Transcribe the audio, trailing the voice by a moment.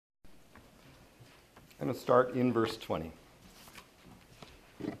I'm going to start in verse 20.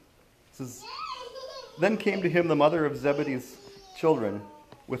 It says, "Then came to him the mother of Zebedee's children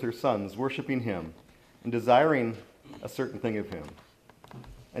with her sons, worshiping him, and desiring a certain thing of him.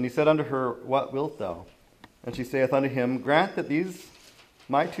 And he said unto her, What wilt thou? And she saith unto him, Grant that these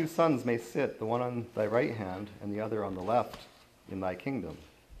my two sons may sit, the one on thy right hand, and the other on the left, in thy kingdom.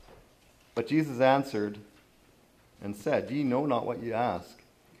 But Jesus answered and said, Ye know not what ye ask.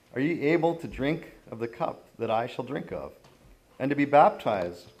 Are ye able to drink of the cup that I shall drink of, and to be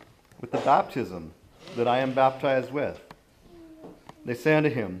baptized with the baptism that I am baptized with? They say unto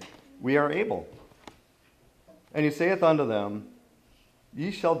him, We are able. And he saith unto them,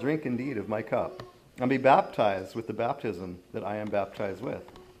 Ye shall drink indeed of my cup, and be baptized with the baptism that I am baptized with.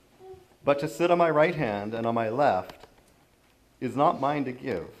 But to sit on my right hand and on my left is not mine to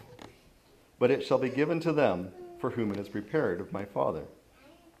give, but it shall be given to them for whom it is prepared of my Father.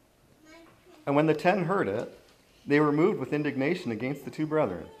 And when the 10 heard it, they were moved with indignation against the two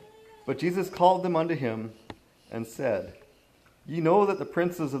brethren. But Jesus called them unto him and said, Ye know that the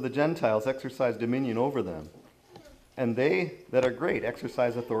princes of the Gentiles exercise dominion over them, and they that are great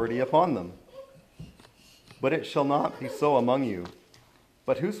exercise authority upon them. But it shall not be so among you.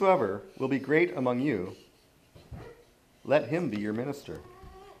 But whosoever will be great among you, let him be your minister.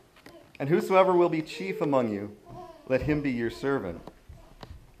 And whosoever will be chief among you, let him be your servant.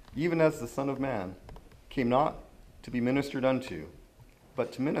 Even as the Son of Man came not to be ministered unto,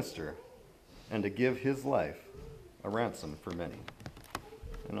 but to minister, and to give his life a ransom for many."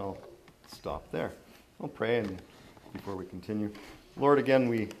 And I'll stop there. I'll pray and before we continue. Lord, again,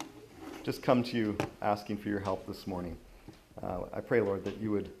 we just come to you asking for your help this morning. I pray, Lord, that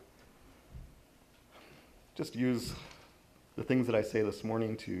you would just use the things that I say this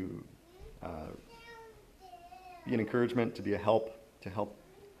morning to be an encouragement, to be a help, to help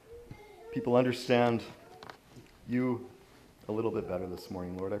people understand you a little bit better this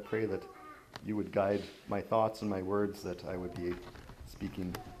morning. Lord, I pray that you would guide my thoughts and my words, that I would be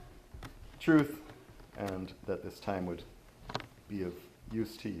speaking truth, and that this time would be of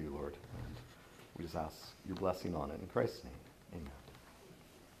use to you, Lord. And we just ask your blessing on it. In Christ's name, amen.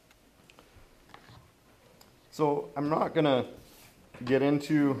 So I'm not going to get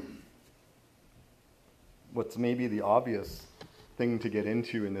into what's maybe the obvious thing to get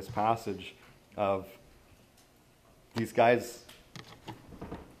into in this passage of these guys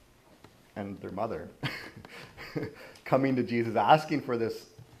and their mother coming to Jesus asking for this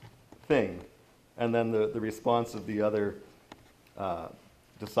thing, and then the response of the other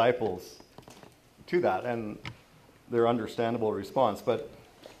disciples to that, and their understandable response. But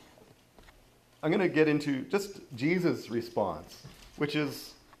I'm going to get into just Jesus' response, which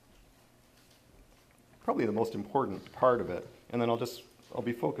is probably the most important part of it. And then I'll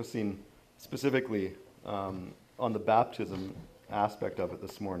be focusing specifically on the baptism aspect of it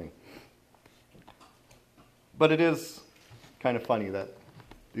this morning. But it is kind of funny that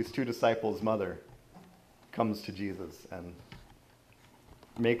these two disciples' mother comes to Jesus and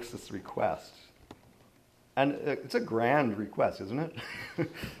makes this request. And it's a grand request, isn't it?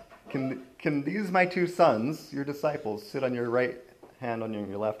 Can these my two sons, your disciples, sit on your right hand, on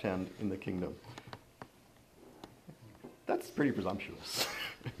your left hand in the kingdom? That's pretty presumptuous.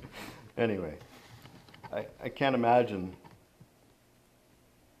 Anyway, I can't imagine.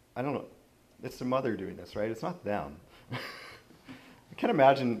 I don't know. It's the mother doing this, right? It's not them. I can't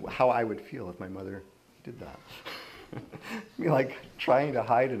imagine how I would feel if my mother did that. I'd be like trying to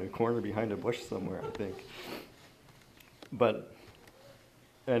hide in a corner behind a bush somewhere, I think. But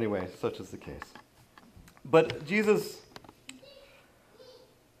anyway, such is the case. But Jesus,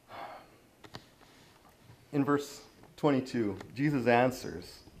 in verse 22, Jesus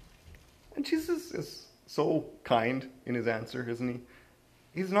answers. And Jesus is so kind in his answer, isn't he?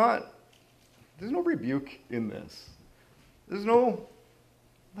 There's no rebuke in this. There's no,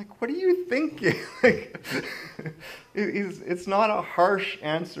 what are you thinking? It's not a harsh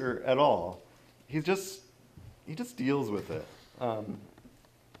answer at all. He just deals with it.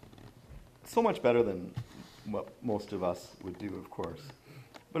 So much better than what most of us would do, of course.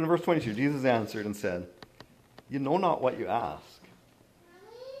 But in verse 22, Jesus answered and said, You know not what you ask.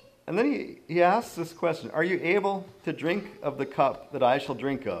 And then he asks this question, Are you able to drink of the cup that I shall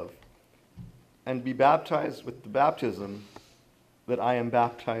drink of, and be baptized with the baptism that I am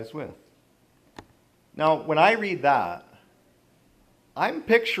baptized with? Now, when I read that, I'm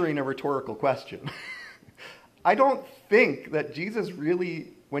picturing a rhetorical question. I don't think that Jesus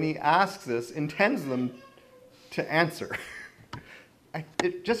really, when he asks this, intends them to answer.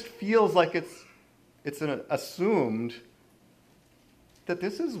 It just feels like it's an assumed that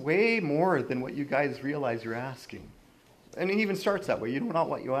this is way more than what you guys realize you're asking. And it even starts that way. You know not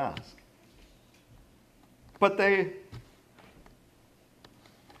what you ask. But they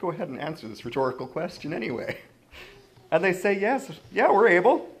go ahead and answer this rhetorical question anyway. And they say, yes, yeah, we're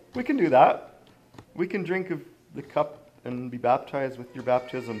able. We can do that. We can drink of the cup and be baptized with your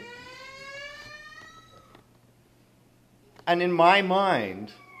baptism. And in my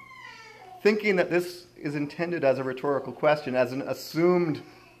mind, thinking that this is intended as a rhetorical question, as an assumed,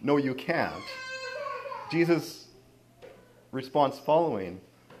 no, you can't, Jesus' response following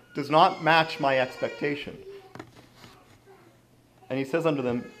does not match my expectation. And he says unto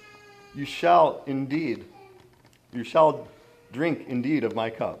them, you shall drink indeed of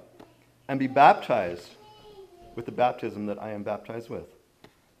my cup, and be baptized with the baptism that I am baptized with.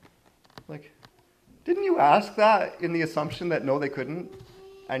 Like, didn't you ask that in the assumption that no, they couldn't?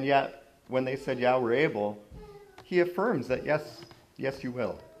 And yet, when they said, yeah, we're able, he affirms that yes, you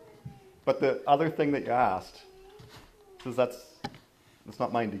will. But the other thing that you asked says that's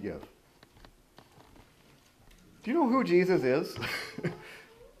not mine to give. Do you know who Jesus is?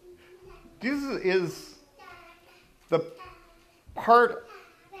 Jesus is the part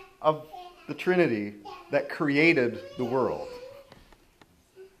of the Trinity that created the world.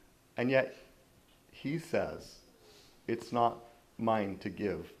 And yet, he says, it's not mine to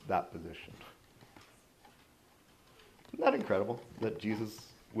give that position. Isn't that incredible that Jesus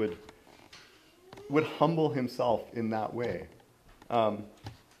would humble himself in that way?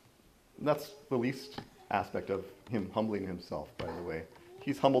 That's the least aspect of him humbling himself, by the way.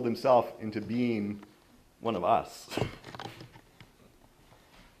 He's humbled himself into being one of us.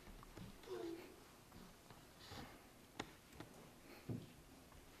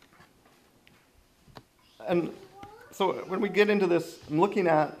 And so when we get into this, I'm looking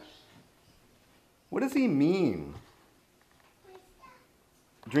at, what does he mean?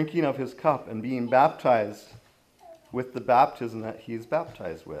 Drinking of his cup and being baptized with the baptism that he's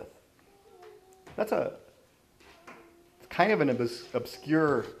baptized with. That's a kind of an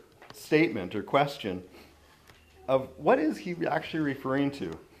obscure statement or question of what is he actually referring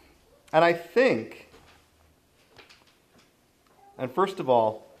to. And I think, and first of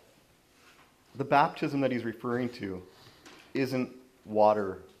all, the baptism that he's referring to isn't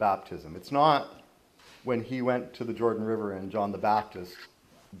water baptism. It's not when he went to the Jordan River and John the Baptist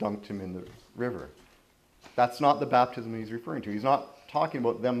dunked him in the river. That's not the baptism he's referring to. He's not talking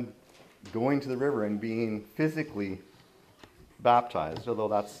about them going to the river and being physically baptized, although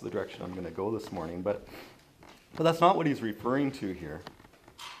that's the direction I'm going to go this morning. But that's not what he's referring to here.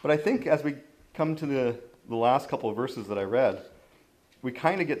 But I think as we come to the last couple of verses that I read, we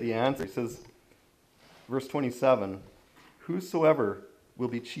kind of get the answer. He says, verse 27, whosoever will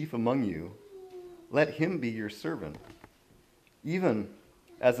be chief among you, let him be your servant, even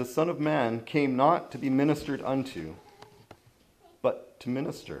as the Son of Man came not to be ministered unto, but to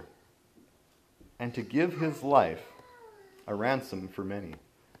minister, and to give his life a ransom for many.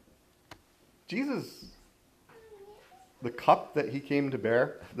 Jesus, the cup that he came to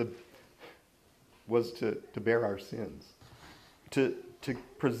bear, was to bear our sins, to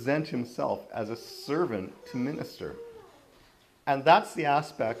present himself as a servant to minister. And that's the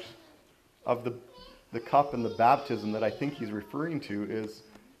aspect of the cup and the baptism that I think he's referring to, is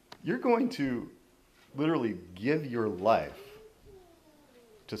you're going to literally give your life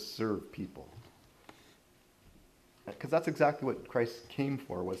to serve people. Because that's exactly what Christ came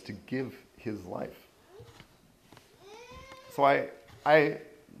for, was to give his life. So I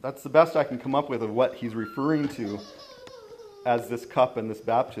that's the best I can come up with of what he's referring to as this cup and this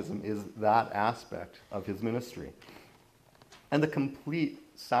baptism, is that aspect of his ministry. And the complete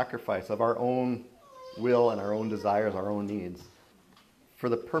sacrifice of our own will and our own desires, our own needs, for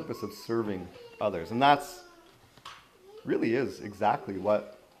the purpose of serving others. And that's really is exactly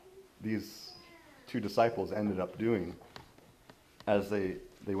what these two disciples ended up doing as they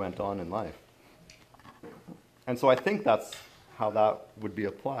went on in life. And so I think that's how that would be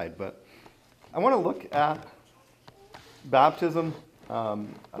applied. But I want to look at baptism. I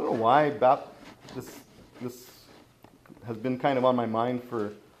don't know why this has been kind of on my mind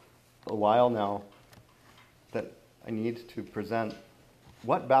for a while now, that I need to present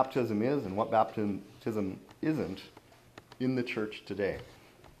what baptism is and what baptism isn't in the church today.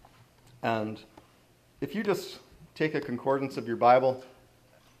 And if you just take a concordance of your Bible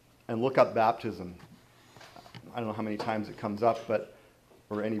and look up baptism, I don't know how many times it comes up,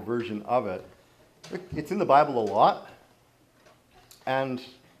 or any version of it, it's in the Bible a lot, and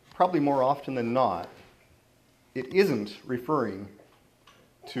probably more often than not, it isn't referring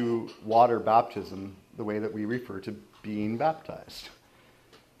to water baptism the way that we refer to being baptized.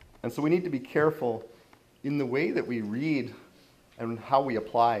 And so we need to be careful in the way that we read and how we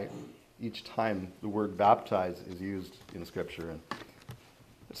apply each time the word baptize is used in Scripture. And I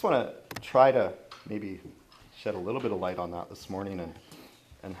just want to try to maybe shed a little bit of light on that this morning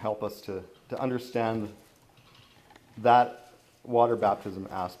and help us to understand that water baptism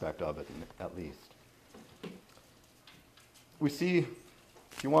aspect of it, at least. We see,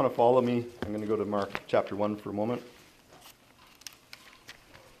 if you want to follow me, I'm going to go to Mark chapter 1 for a moment.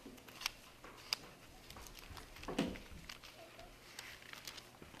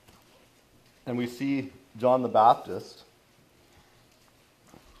 And we see John the Baptist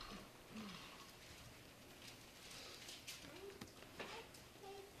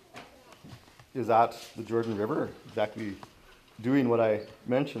is at the Jordan River, exactly doing what I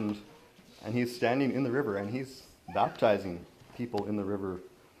mentioned, and he's standing in the river, and he's baptizing people in the river.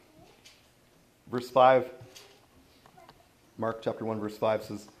 Verse 5, Mark chapter 1, verse 5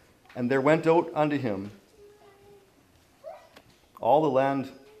 says, "And there went out unto him all the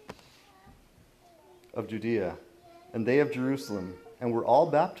land of Judea, and they of Jerusalem, and were all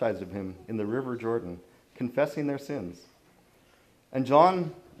baptized of him in the river Jordan, confessing their sins. And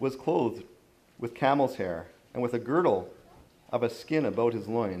John was clothed with camel's hair, and with a girdle of a skin about his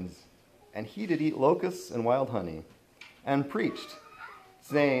loins, and he did eat locusts and wild honey, and preached,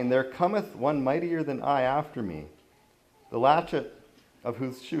 saying, There cometh one mightier than I after me, the latchet of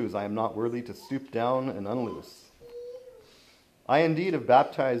whose shoes I am not worthy to stoop down and unloose. I indeed have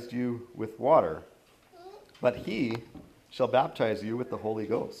baptized you with water, but he shall baptize you with the Holy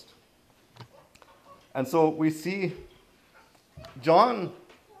Ghost." And so we see John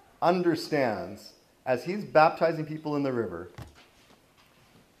understands, as he's baptizing people in the river,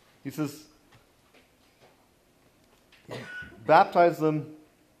 he says, baptize them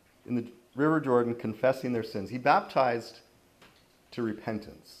in the river Jordan, confessing their sins. He baptized to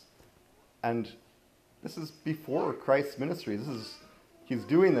repentance. And this is before Christ's ministry. He's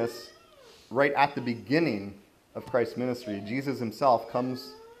doing this right at the beginning of Christ's ministry. Jesus himself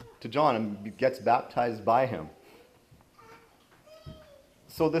comes to John and gets baptized by him.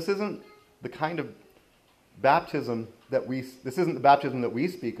 So this isn't the kind of baptism this isn't the baptism that we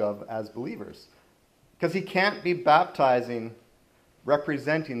speak of as believers. Because he can't be baptizing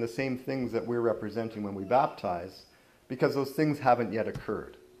representing the same things that we're representing when we baptize, because those things haven't yet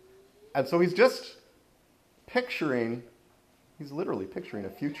occurred. And so he's literally picturing a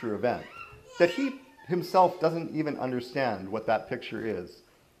future event that he himself doesn't even understand what that picture is.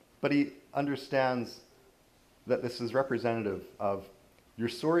 But he understands that this is representative of you're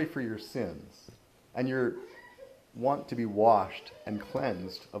sorry for your sins, and you want to be washed and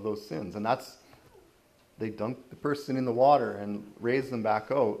cleansed of those sins. And they dunk the person in the water and raise them back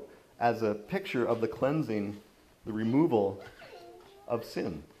out as a picture of the cleansing, the removal of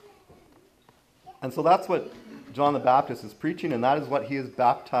sin. And so that's what John the Baptist is preaching, and that is what he is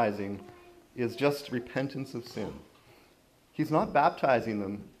baptizing, is just repentance of sin. He's not baptizing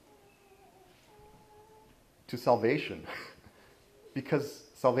them to salvation, because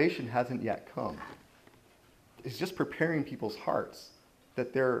salvation hasn't yet come. He's just preparing people's hearts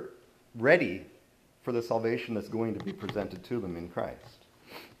that they're ready for the salvation that's going to be presented to them in Christ.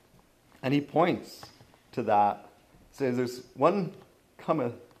 And he points to that, says,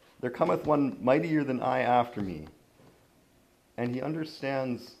 there cometh one mightier than I after me. And he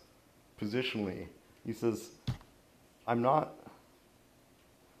understands positionally. He says, I'm not,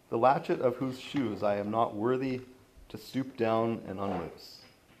 the latchet of whose shoes I am not worthy to stoop down and unloose.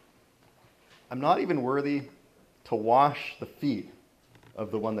 I'm not even worthy to wash the feet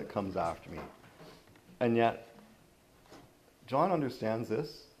of the one that comes after me. And yet, John understands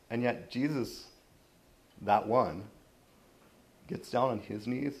this, and yet Jesus, that one, gets down on his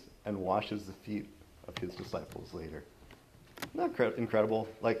knees and washes the feet of his disciples later. Isn't that incredible?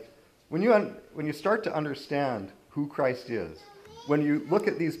 Like, when you start to understand who Christ is, when you look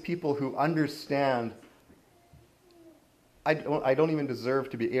at these people who understand, I don't even deserve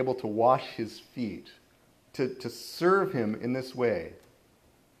to be able to wash his feet, to serve him in this way,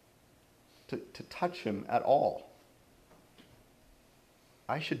 to touch him at all.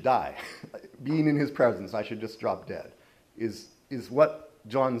 I should die. Being in his presence, I should just drop dead, is what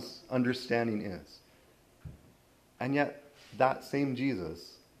John's understanding is. And yet, that same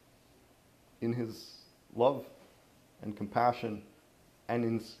Jesus, in his love and compassion and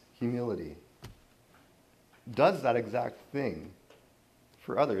in humility, does that exact thing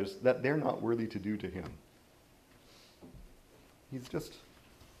for others that they're not worthy to do to him. He's just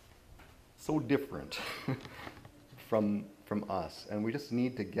so different from us, and we just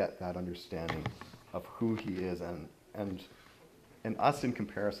need to get that understanding of who he is and and us in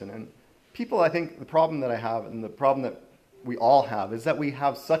comparison. And people, I think the problem that I have and the problem that we all have is that we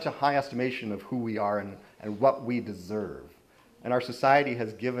have such a high estimation of who we are and what we deserve. And our society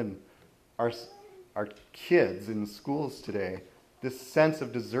has given our kids in schools today this sense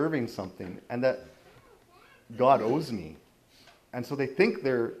of deserving something and that God owes me. And so they think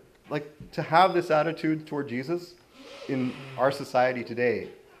they're, like, to have this attitude toward Jesus in our society today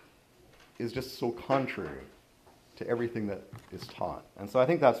is just so contrary to everything that is taught. And so I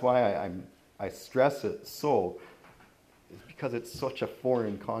think that's why I stress it so, is because it's such a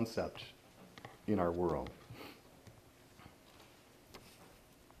foreign concept in our world.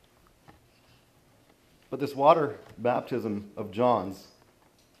 But this water baptism of John's,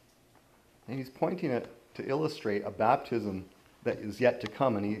 and he's pointing it to illustrate a baptism that is yet to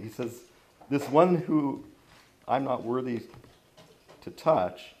come. And he says, this one who I'm not worthy to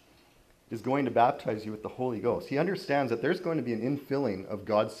touch is going to baptize you with the Holy Ghost. He understands that there's going to be an infilling of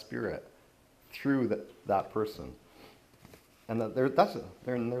God's Spirit through that person. And that there's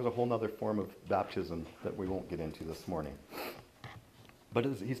a whole other form of baptism that we won't get into this morning. But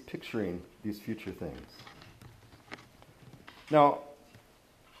he's picturing these future things. Now,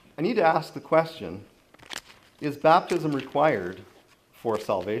 I need to ask the question, is baptism required for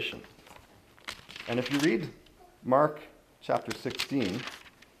salvation? And if you read Mark chapter 16,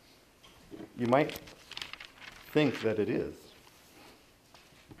 you might think that it is.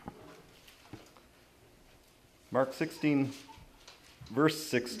 Mark 16, verse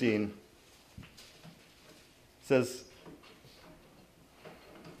 16 says,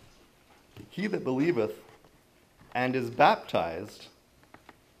 "He that believeth and is baptized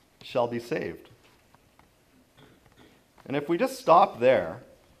shall be saved." And if we just stop there,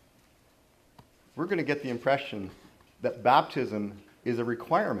 we're going to get the impression that baptism is a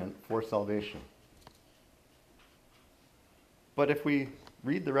requirement for salvation. But if we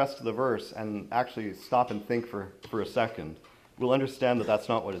read the rest of the verse and actually stop and think for a second, we'll understand that that's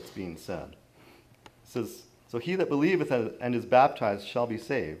not what it's being said. It says, "So he that believeth and is baptized shall be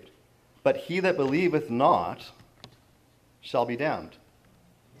saved, but he that believeth not shall be damned."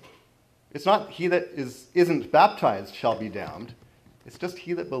 It's not he that isn't baptized shall be damned. It's just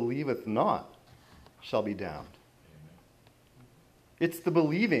he that believeth not shall be damned. It's the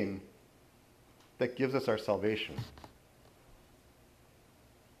believing that gives us our salvation.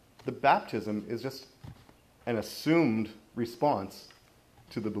 The baptism is just an assumed response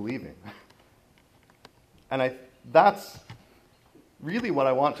to the believing. And that's really what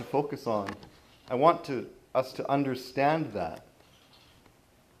I want to focus on. I want us to understand that.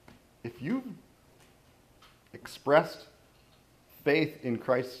 If you've expressed faith in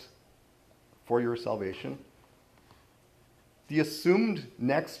Christ for your salvation, the assumed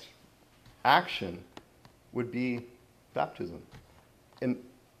next action would be baptism. And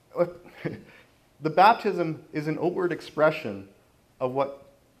the baptism is an outward expression of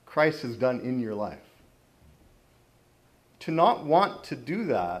what Christ has done in your life. To not want to do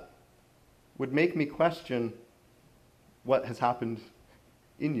that would make me question what has happened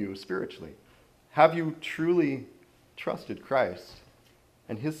in you spiritually. Have you truly trusted Christ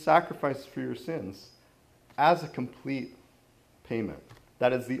and his sacrifice for your sins as a complete payment?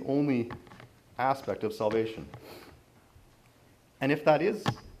 That is the only aspect of salvation. And if that is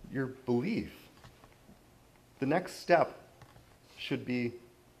your belief, the next step should be,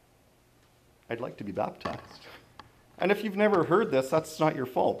 I'd like to be baptized. And if you've never heard this, that's not your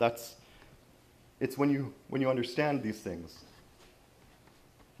fault. It's when you understand these things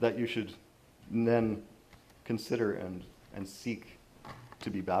that you should then consider and seek to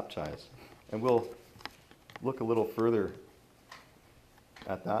be baptized. And we'll look a little further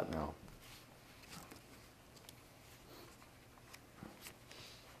at that now.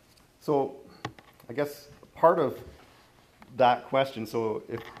 So I guess part of that question,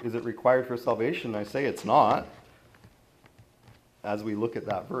 is it required for salvation? I say it's not. As we look at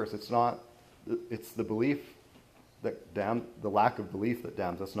that verse, it's not. It's the belief that the lack of belief that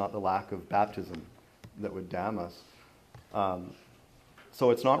damns us, not the lack of baptism that would damn us. So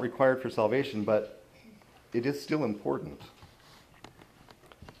it's not required for salvation, but it is still important.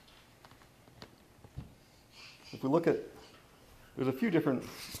 If we look at, there's a few different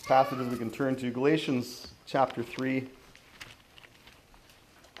passages we can turn to. Galatians chapter 3.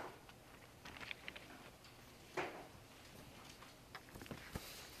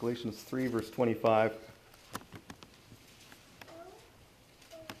 Galatians 3, verse 25.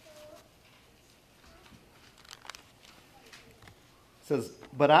 It says,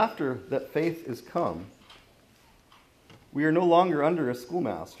 "But after that faith is come, we are no longer under a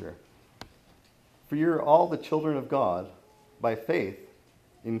schoolmaster. For you are all the children of God, by faith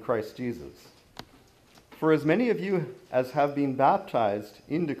in Christ Jesus. For as many of you as have been baptized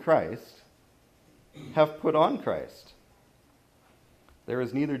into Christ have put on Christ. There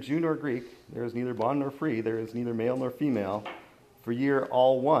is neither Jew nor Greek, there is neither bond nor free, there is neither male nor female, for ye are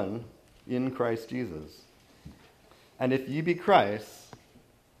all one in Christ Jesus. And if ye be Christ's,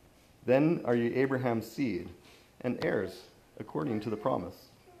 then are ye Abraham's seed and heirs according to the promise.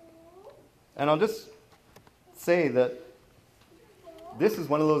 And I'll just say that this is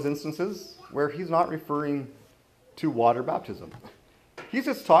one of those instances where he's not referring to water baptism. He's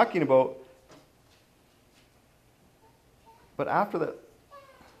just talking about, but after that,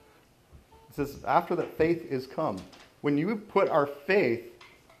 it says, after that faith is come. When you put our faith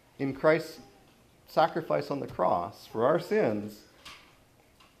in Christ's sacrifice on the cross for our sins,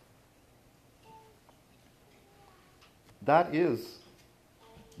 that is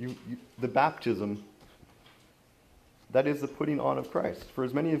the baptism. That is the putting on of Christ. For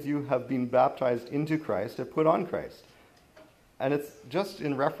as many of you have been baptized into Christ, have put on Christ. And it's just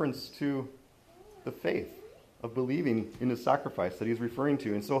in reference to the faith of believing in his sacrifice that he's referring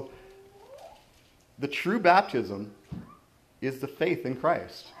to. And so the true baptism is the faith in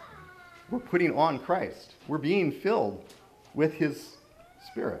Christ. We're putting on Christ. We're being filled with his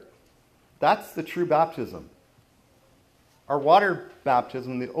Spirit. That's the true baptism. Our water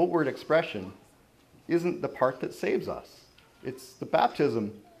baptism, the outward expression, isn't the part that saves us. It's the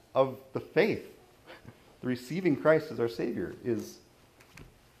baptism of the faith. The receiving Christ as our Savior is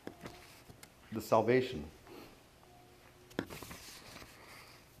the salvation.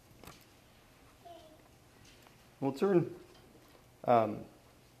 We'll turn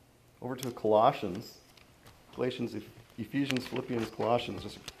over to Colossians. Galatians, Ephesians, Philippians, Colossians,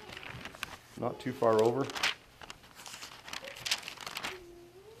 just not too far over.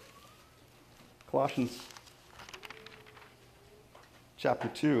 Colossians chapter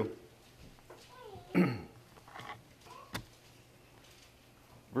 2,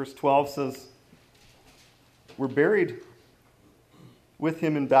 verse 12 says, we're buried with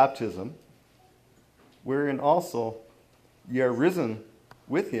him in baptism, wherein also ye are risen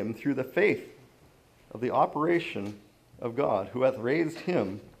with him through the faith of the operation of God, who hath raised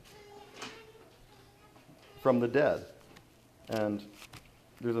him from the dead. And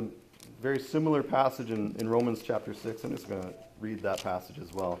there's a very similar passage in Romans chapter 6. I'm just going to read that passage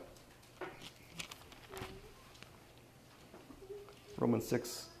as well. Romans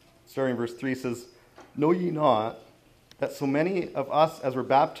 6, starting verse 3 says, know ye not that so many of us as were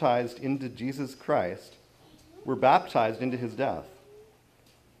baptized into Jesus Christ were baptized into his death?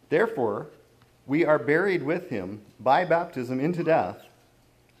 Therefore, we are buried with him by baptism into death,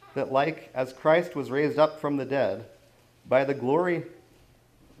 that like as Christ was raised up from the dead by the glory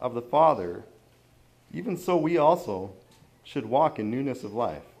of the Father, even so we also should walk in newness of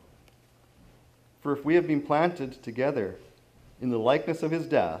life. For if we have been planted together in the likeness of his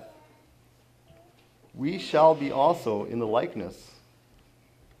death, we shall be also in the likeness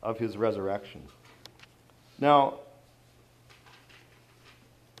of his resurrection. Now,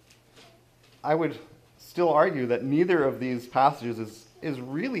 I would still argue that neither of these passages is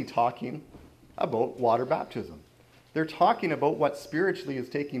really talking about water baptism. They're talking about what spiritually is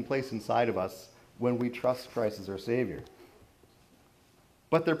taking place inside of us when we trust Christ as our Savior.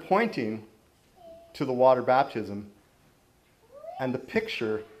 But they're pointing to the water baptism and the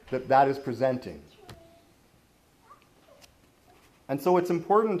picture that that is presenting. And so it's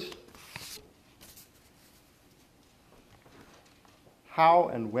important how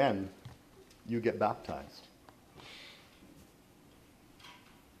and when you get baptized.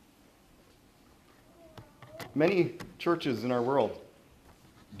 Many churches in our world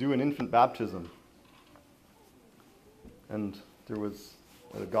do an infant baptism. And there was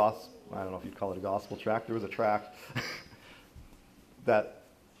a gospel, I don't know if you'd call it a gospel tract, there was a tract that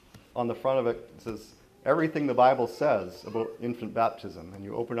on the front of it says everything the Bible says about infant baptism. And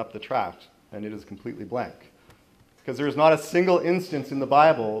you open up the tract and it is completely blank. Because there is not a single instance in the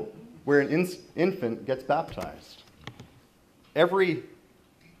Bible where an infant gets baptized. Every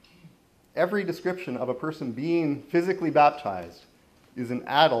description of a person being physically baptized is an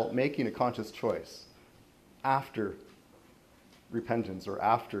adult making a conscious choice after repentance or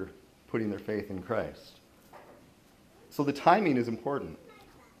after putting their faith in Christ. So the timing is important.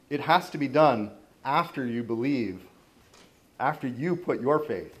 It has to be done after you believe, after you put your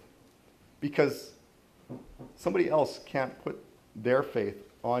faith, because somebody else can't put their faith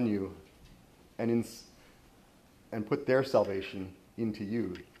on you and put their salvation into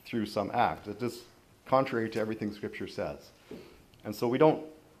you through some act. It's just contrary to everything Scripture says. And so we don't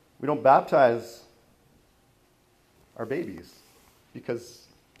baptize are babies, because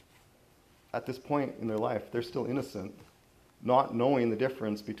at this point in their life, they're still innocent, not knowing the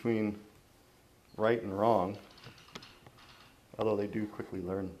difference between right and wrong, although they do quickly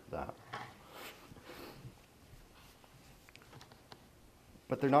learn that.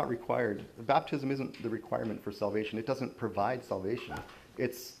 But they're not required. Baptism isn't the requirement for salvation. It doesn't provide salvation.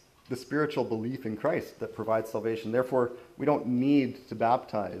 It's the spiritual belief in Christ that provides salvation. Therefore, we don't need to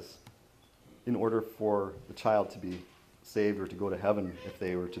baptize in order for the child to be saved or to go to heaven if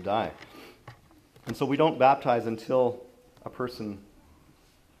they were to die. And so we don't baptize until a person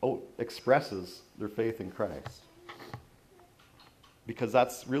expresses their faith in Christ. Because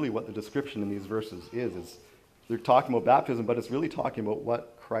that's really what the description in these verses is they're talking about baptism, but it's really talking about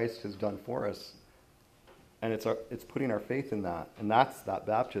what Christ has done for us. And it's putting our faith in that, and that's that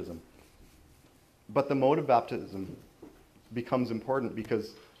baptism. But the mode of baptism becomes important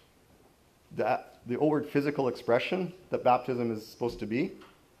because the outward physical expression that baptism is supposed to be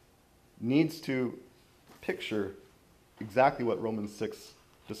needs to picture exactly what Romans 6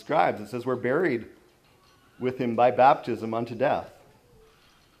 describes. It says we're buried with him by baptism unto death.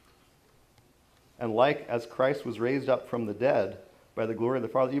 And like as Christ was raised up from the dead by the glory of the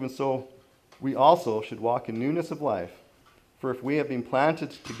Father, even so we also should walk in newness of life. For if we have been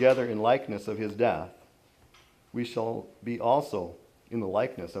planted together in likeness of his death, we shall be also in the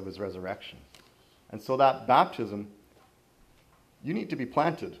likeness of his resurrection. And so that baptism, you need to be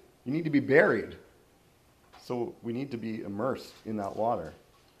planted. You need to be buried. So we need to be immersed in that water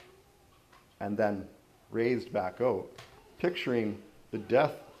and then raised back out, picturing the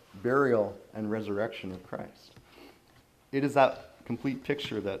death, burial, and resurrection of Christ. It is that complete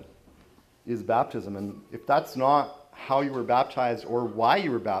picture that is baptism. And if that's not how you were baptized or why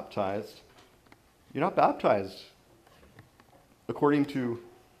you were baptized, you're not baptized according to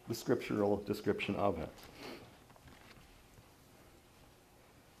the scriptural description of it.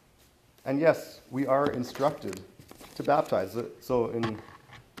 And yes, we are instructed to baptize. So in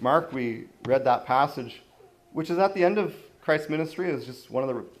Mark, we read that passage, which is at the end of Christ's ministry. It's just one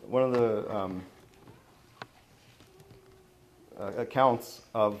of the accounts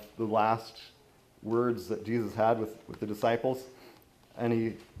of the last words that Jesus had with the disciples. And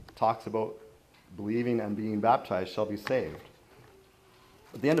he talks about believing and being baptized shall be saved.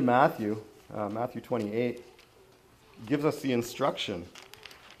 At the end of Matthew 28, gives us the instruction.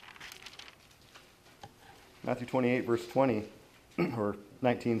 Matthew 28, verse 20, or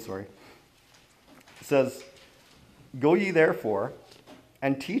 19, sorry. It says, "Go ye therefore,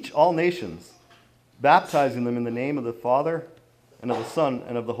 and teach all nations, baptizing them in the name of the Father, and of the Son,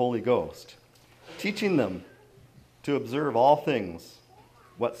 and of the Holy Ghost, teaching them to observe all things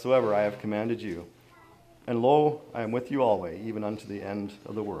whatsoever I have commanded you. And lo, I am with you always, even unto the end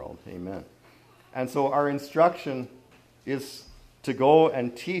of the world." Amen. And so our instruction is to go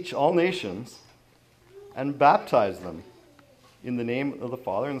and teach all nations and baptize them in the name of the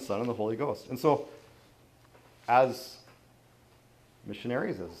Father and the Son and the Holy Ghost. And so, as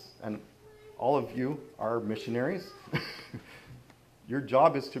missionaries, and all of you are missionaries, your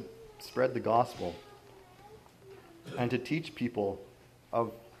job is to spread the gospel and to teach people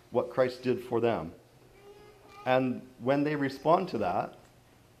of what Christ did for them. And when they respond to that,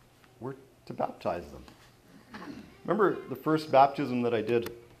 we're to baptize them. Remember the first baptism that I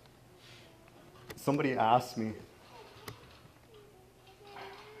did? Somebody asked me,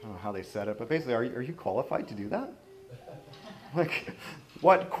 I don't know how they said it, but basically, are you qualified to do that? Like,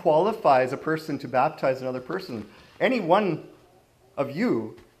 what qualifies a person to baptize another person? Any one of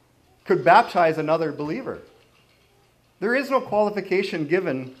you could baptize another believer. There is no qualification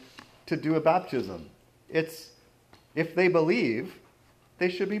given to do a baptism. It's, if they believe, they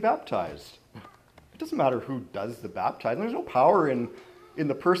should be baptized. It doesn't matter who does the baptizing. There's no power in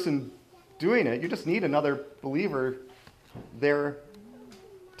the person doing it. You just need another believer there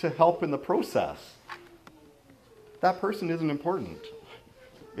to help in the process. That person isn't important.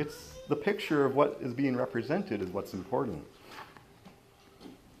 It's the picture of what is being represented is what's important.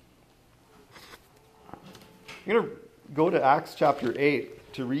 I'm going to go to Acts chapter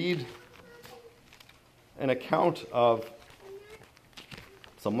 8 to read an account of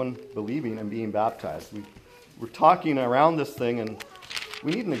someone believing and being baptized. We're talking around this thing, and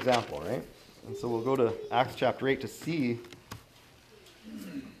we need an example, right? And so we'll go to Acts chapter 8 to see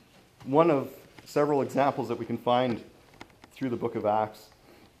one of several examples that we can find through the book of Acts.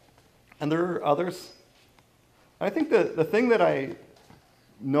 And there are others. I think the thing that I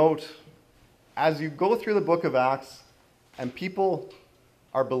note as you go through the book of Acts and people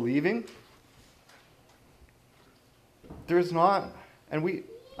are believing, there's not, and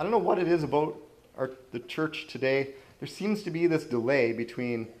I don't know what it is about the church today there seems to be this delay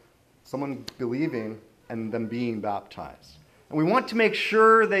between someone believing and them being baptized. And we want to make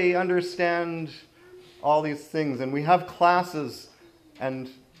sure they understand all these things. And we have classes, and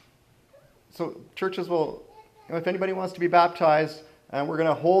so churches will, if anybody wants to be baptized, and we're going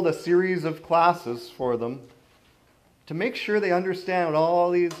to hold a series of classes for them to make sure they understand all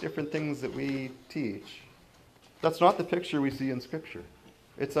these different things that we teach. That's not the picture we see in Scripture.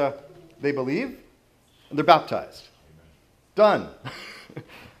 It's they believe, and they're baptized. Done.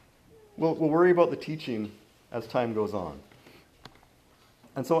 We'll worry about the teaching as time goes on.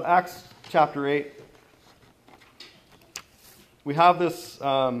 And so Acts chapter 8, we have this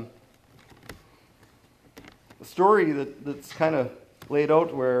story that's kind of laid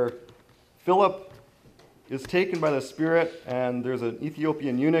out where Philip is taken by the Spirit, and there's an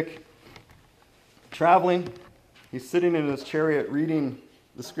Ethiopian eunuch traveling. He's sitting in his chariot reading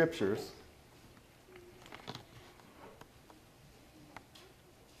the Scriptures.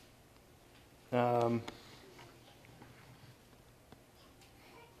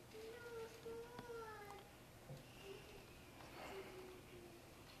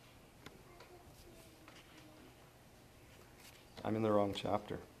 I'm in the wrong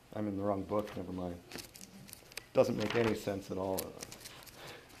chapter. I'm in the wrong book. Never mind. Doesn't make any sense at all.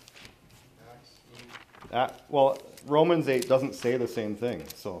 Well, Romans 8 doesn't say the same thing.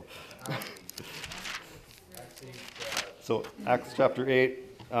 So, Acts chapter 8.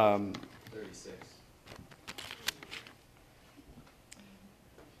 36.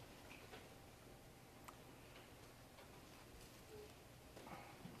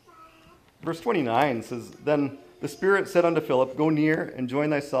 Verse 29 says, Then the Spirit said unto Philip, Go near and join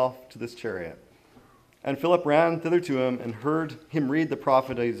thyself to this chariot. And Philip ran thither to him and heard him read the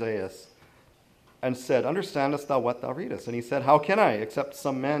prophet Isaiah, and said, Understandest thou what thou readest? And he said, How can I, except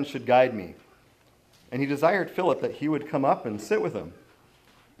some man should guide me? And he desired Philip that he would come up and sit with him.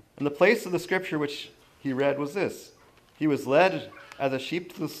 And the place of the scripture which he read was this: He was led as a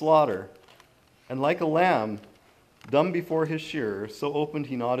sheep to the slaughter, and like a lamb dumb before his shearer, so opened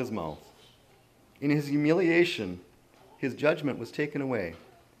he not his mouth. In his humiliation, his judgment was taken away.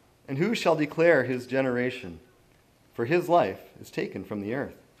 And who shall declare his generation? For his life is taken from the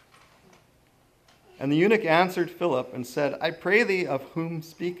earth. And the eunuch answered Philip and said, I pray thee, of whom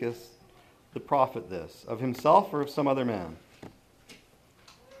speaketh the prophet this? Of himself or of some other man?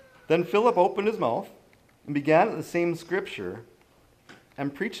 Then Philip opened his mouth and began at the same scripture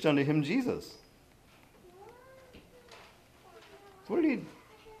and preached unto him Jesus. So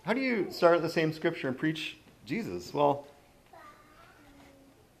how do you start at the same scripture and preach Jesus? Well,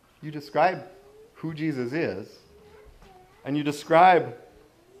 you describe who Jesus is, and you describe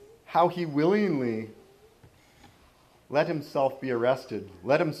how he willingly let himself be arrested,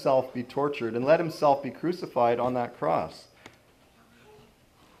 let himself be tortured, and let himself be crucified on that cross.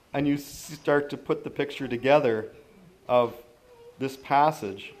 And you start to put the picture together of this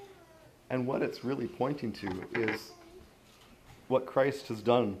passage, and what it's really pointing to is what Christ has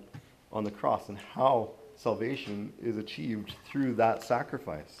done on the cross and how salvation is achieved through that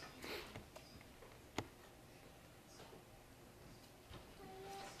sacrifice.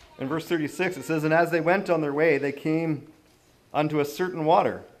 In verse 36, it says, And as they went on their way, they came unto a certain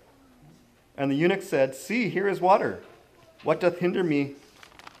water. And the eunuch said, See, here is water. What doth hinder me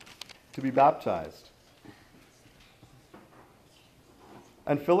to be baptized?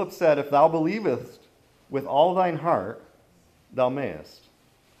 And Philip said, If thou believest with all thine heart, thou mayest.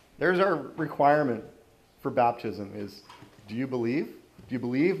 There's our requirement for baptism is, do you believe? Do you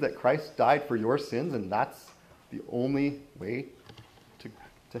believe that Christ died for your sins and that's the only way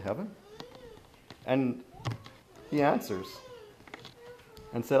to heaven? And he answers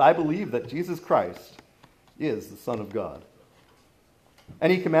and said, I believe that Jesus Christ is the Son of God. And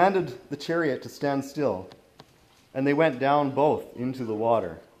he commanded the chariot to stand still, and they went down both into the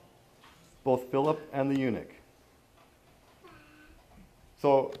water, both Philip and the eunuch.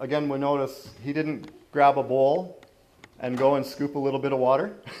 So again, we notice he didn't grab a bowl and go and scoop a little bit of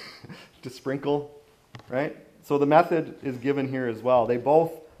water to sprinkle, right? So the method is given here as well. They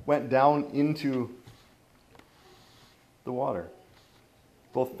both went down into the water,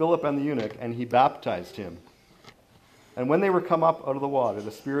 both Philip and the eunuch, and he baptized him. And when they were come up out of the water,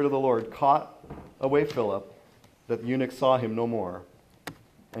 the Spirit of the Lord caught away Philip, that the eunuch saw him no more,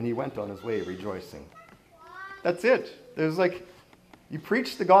 and he went on his way rejoicing. That's it. There's you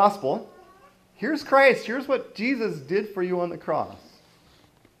preach the gospel. Here's Christ. Here's what Jesus did for you on the cross.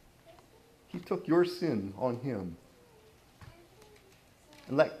 He took your sin on him.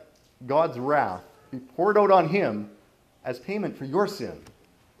 And let God's wrath be poured out on him as payment for your sin.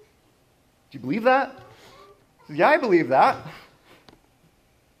 Do you believe that? Yeah, I believe that.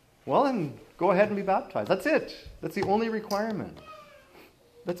 Well, then go ahead and be baptized. That's it. That's the only requirement.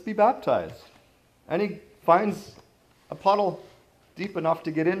 Let's be baptized. And he finds a puddle deep enough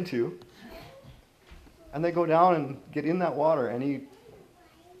to get into. And they go down and get in that water. And he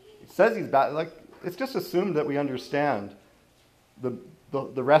says he's baptized. Like, it's just assumed that we understand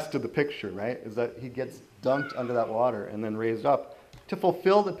the rest of the picture, right? Is that he gets dunked under that water and then raised up to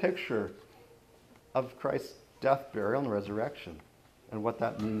fulfill the picture of Christ's death, burial, and resurrection and what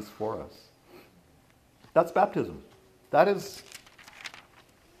that means for us. That's baptism. That is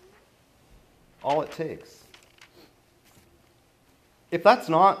all it takes. If that's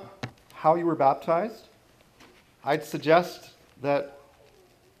not how you were baptized, I'd suggest that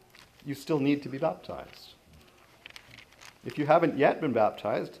you still need to be baptized. If you haven't yet been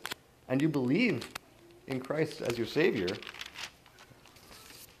baptized and you believe in Christ as your Savior,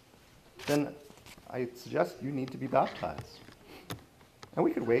 then I suggest you need to be baptized. And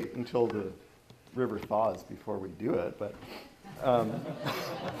we could wait until the river thaws before we do it, but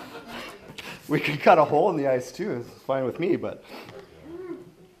we could cut a hole in the ice too. It's fine with me, but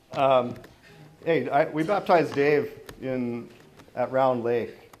we baptized Dave at Round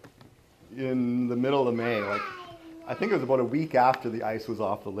Lake in the middle of May. Like, I think it was about a week after the ice was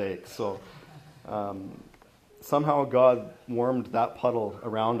off the lake. So somehow God warmed that puddle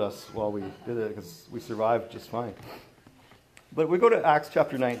around us while we did it, because we survived just fine. But we go to Acts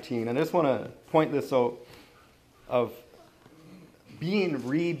chapter 19, and I just want to point this out of being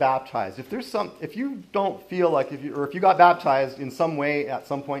re-baptized. If you don't feel like if you got baptized in some way at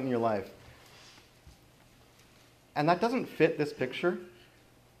some point in your life, and that doesn't fit this picture,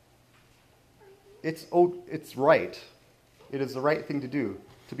 it's right. It is the right thing to do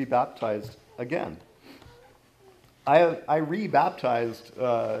to be baptized again. I re-baptized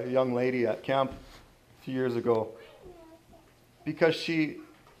a young lady at camp a few years ago because she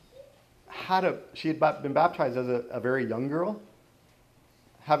had been baptized as a very young girl,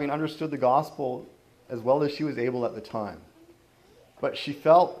 having understood the gospel as well as she was able at the time. But she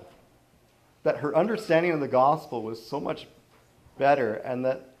felt that her understanding of the gospel was so much better, and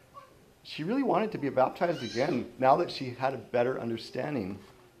that she really wanted to be baptized again now that she had a better understanding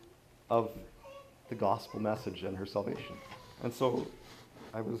of the gospel message and her salvation. And so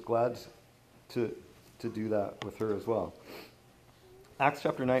I was glad to do that with her as well. Acts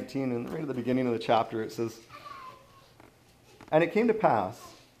chapter 19, and right at the beginning of the chapter, it says, "And it came to pass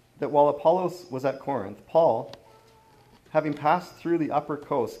that while Apollos was at Corinth, Paul, having passed through the upper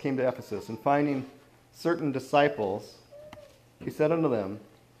coast, came to Ephesus, and finding certain disciples, he said unto them,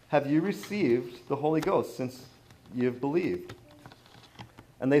 Have you received the Holy Ghost since ye have believed?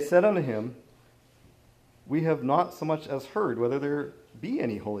 And they said unto him, We have not so much as heard whether there be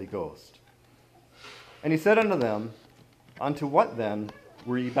any Holy Ghost. And he said unto them, Unto what then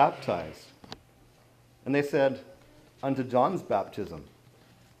were ye baptized? And they said, Unto John's baptism.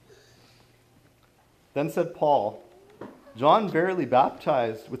 Then said Paul, John verily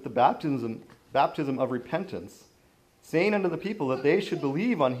baptized with the baptism of repentance, saying unto the people that they should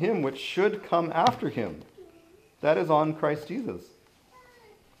believe on him which should come after him, that is, on Christ Jesus.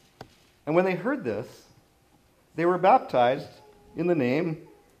 And when they heard this, they were baptized in the name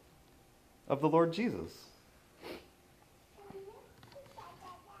of the Lord Jesus."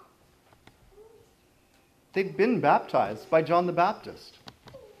 They'd been baptized by John the Baptist,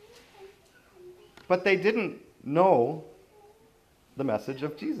 but they didn't know the message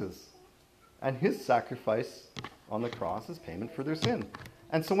of Jesus and his sacrifice on the cross as payment for their sin.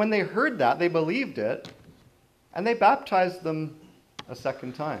 And so when they heard that, they believed it, and they baptized them a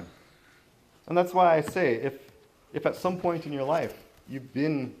second time. And that's why I say, if at some point in your life you've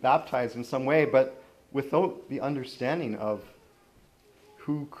been baptized in some way, but without the understanding of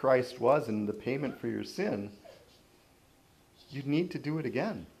who Christ was and the payment for your sin, you need to do it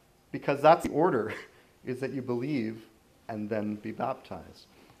again. Because that's the order, is that you believe and then be baptized.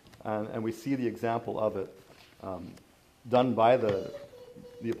 And we see the example of it done by the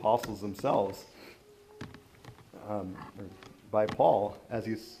apostles themselves, or by Paul, as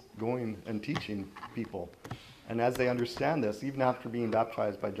he's going and teaching people. And as they understand this, even after being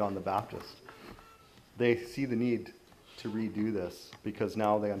baptized by John the Baptist, they see the need to redo this, because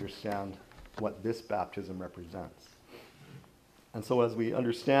now they understand what this baptism represents. And so as we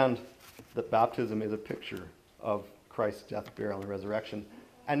understand that baptism is a picture of Christ's death, burial, and resurrection,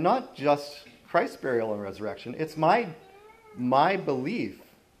 and not just Christ's burial and resurrection, it's my belief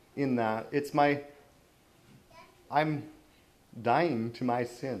in that. It's I'm dying to my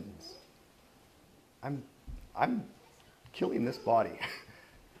sins. I'm killing this body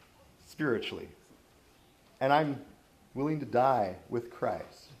spiritually. and I'm willing to die with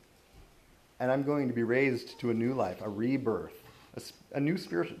Christ, and I'm going to be raised to a new life, a rebirth, a new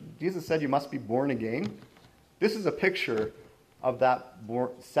spiritual. Jesus said you must be born again. This is a picture of that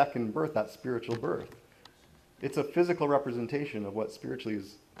second birth, that spiritual birth. It's a physical representation of what spiritually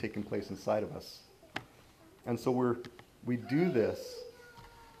is taking place inside of us. And so we do this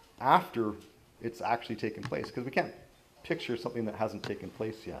after it's actually taken place, because we can't picture something that hasn't taken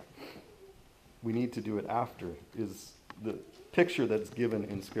place yet. We need to do it after, is the picture that's given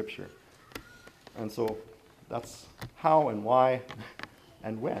in Scripture. And so that's how and why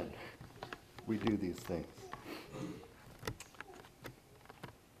and when we do these things.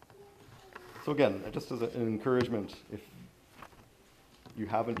 So again, just as an encouragement, if you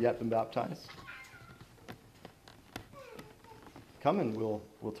haven't yet been baptized, come and we'll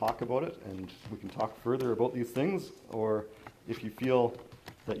talk about it, and we can talk further about these things. Or if you feel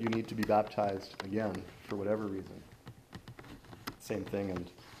that you need to be baptized again for whatever reason, same thing.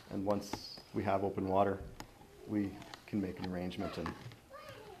 And once we have open water, we can make an arrangement,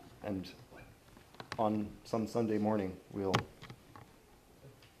 and on some Sunday morning we'll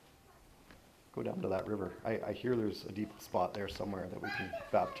go down to that river. I hear there's a deep spot there somewhere that we can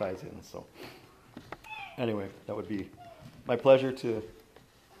baptize in. So anyway, that would be my pleasure to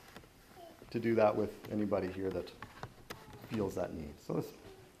do that with anybody here that feels that need. So let's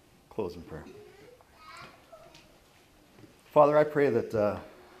close in prayer. Father, I pray that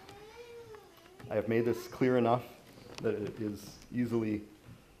I have made this clear enough that it is easily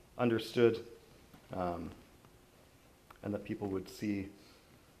understood, and that people would see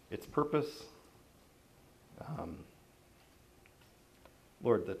its purpose.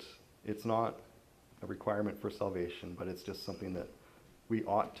 Lord, that it's not a requirement for salvation, but it's just something that we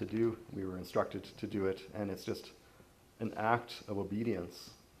ought to do. We were instructed to do it, and it's just an act of obedience,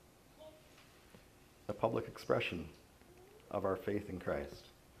 a public expression of our faith in Christ.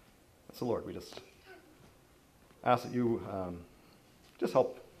 So Lord, we just ask that you just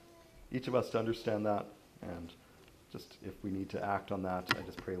help each of us to understand that, and just if we need to act on that, I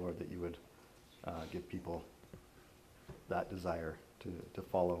just pray, Lord, that you would give people that desire to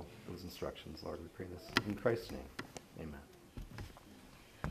follow those instructions. Lord, we pray this in Christ's name. Amen.